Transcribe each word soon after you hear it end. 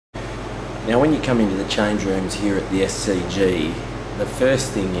Now when you come into the change rooms here at the SCG, the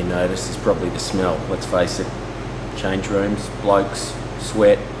first thing you notice is probably the smell. Let's face it, change rooms, blokes,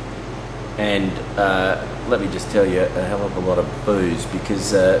 sweat, and let me just tell you, a hell of a lot of booze,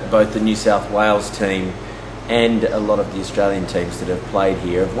 because both the New South Wales team and a lot of the Australian teams that have played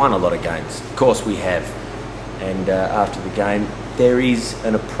here have won a lot of games. Of course we have. And after the game, there is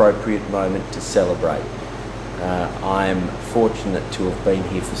an appropriate moment to celebrate. I'm fortunate to have been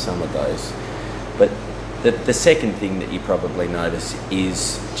here for some of those. But the second thing that you probably notice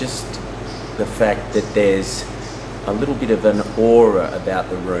is just the fact that there's a little bit of an aura about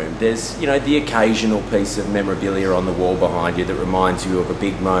the room. There's, you know, the occasional piece of memorabilia on the wall behind you that reminds you of a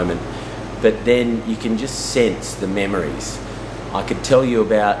big moment, but then you can just sense the memories. I could tell you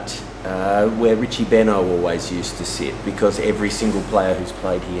about where Richie Beno always used to sit, because every single player who's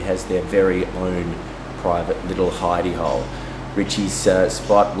played here has their very own private little hidey hole. Richie's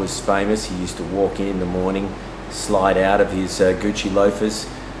spot was famous. He used to walk in the morning, slide out of his Gucci loafers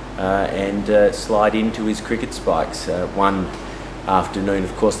and slide into his cricket spikes. One afternoon,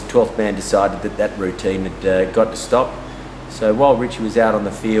 of course, the 12th man decided that that routine had got to stop. So while Richie was out on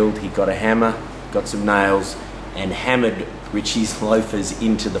the field, he got a hammer, got some nails, and hammered Richie's loafers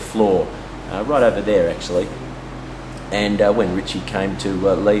into the floor, right over there actually. And when Richie came to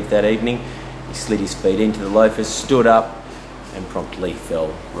leave that evening, he slid his feet into the loafers, stood up, and promptly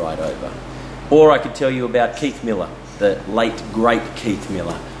fell right over. Or I could tell you about Keith Miller, the late great Keith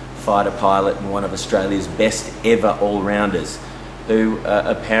Miller, fighter pilot and one of Australia's best ever all-rounders, who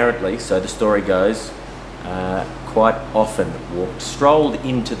apparently, so the story goes, quite often strolled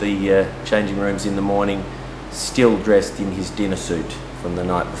into the changing rooms in the morning, still dressed in his dinner suit from the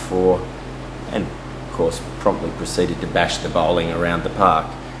night before, and of course promptly proceeded to bash the bowling around the park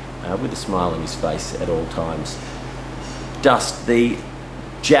with a smile on his face at all times. Dust the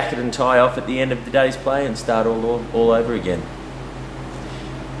jacket and tie off at the end of the day's play and start all over again.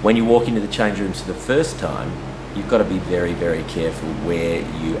 When you walk into the change rooms for the first time, you've got to be very, very careful where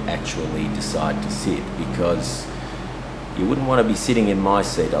you actually decide to sit, because you wouldn't want to be sitting in my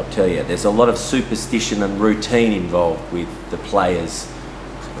seat, I'll tell you. There's a lot of superstition and routine involved with the players'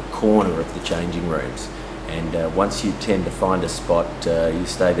 corner of the changing rooms. And once you tend to find a spot, you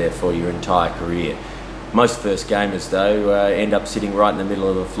stay there for your entire career. Most first gamers, though, end up sitting right in the middle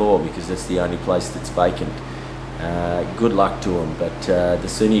of the floor, because that's the only place that's vacant. Good luck to them, but the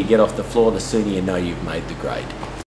sooner you get off the floor, the sooner you know you've made the grade.